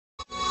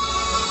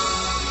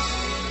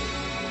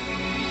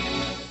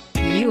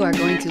You are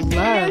going to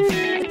love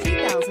the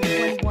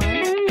 2021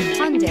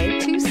 Hyundai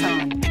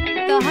Tucson.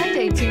 The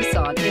Hyundai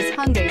Tucson is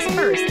Hyundai's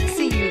first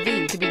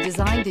CUV to be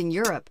designed in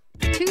Europe.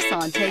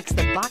 Tucson takes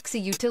the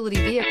boxy utility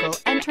vehicle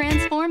and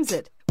transforms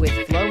it.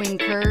 With flowing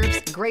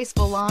curves,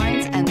 graceful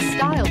lines, and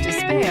style to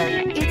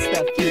spare, it's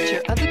the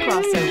future of the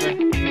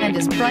crossover and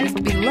is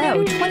priced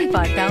below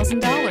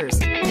 $25,000.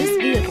 This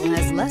vehicle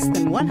has less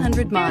than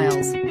 100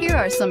 miles. Here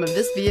are some of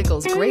this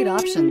vehicle's great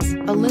options: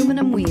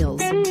 aluminum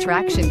wheels,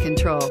 traction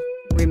control,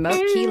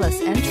 remote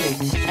keyless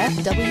entry,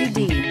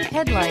 FWD,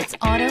 headlights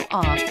auto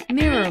off,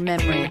 mirror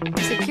memory,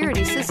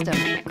 security system,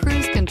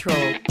 cruise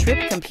control,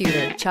 trip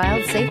computer,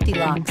 child safety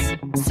locks.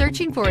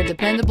 Searching for a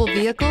dependable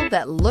vehicle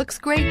that looks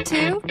great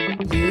too?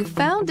 You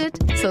found it,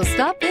 so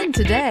stop in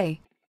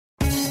today.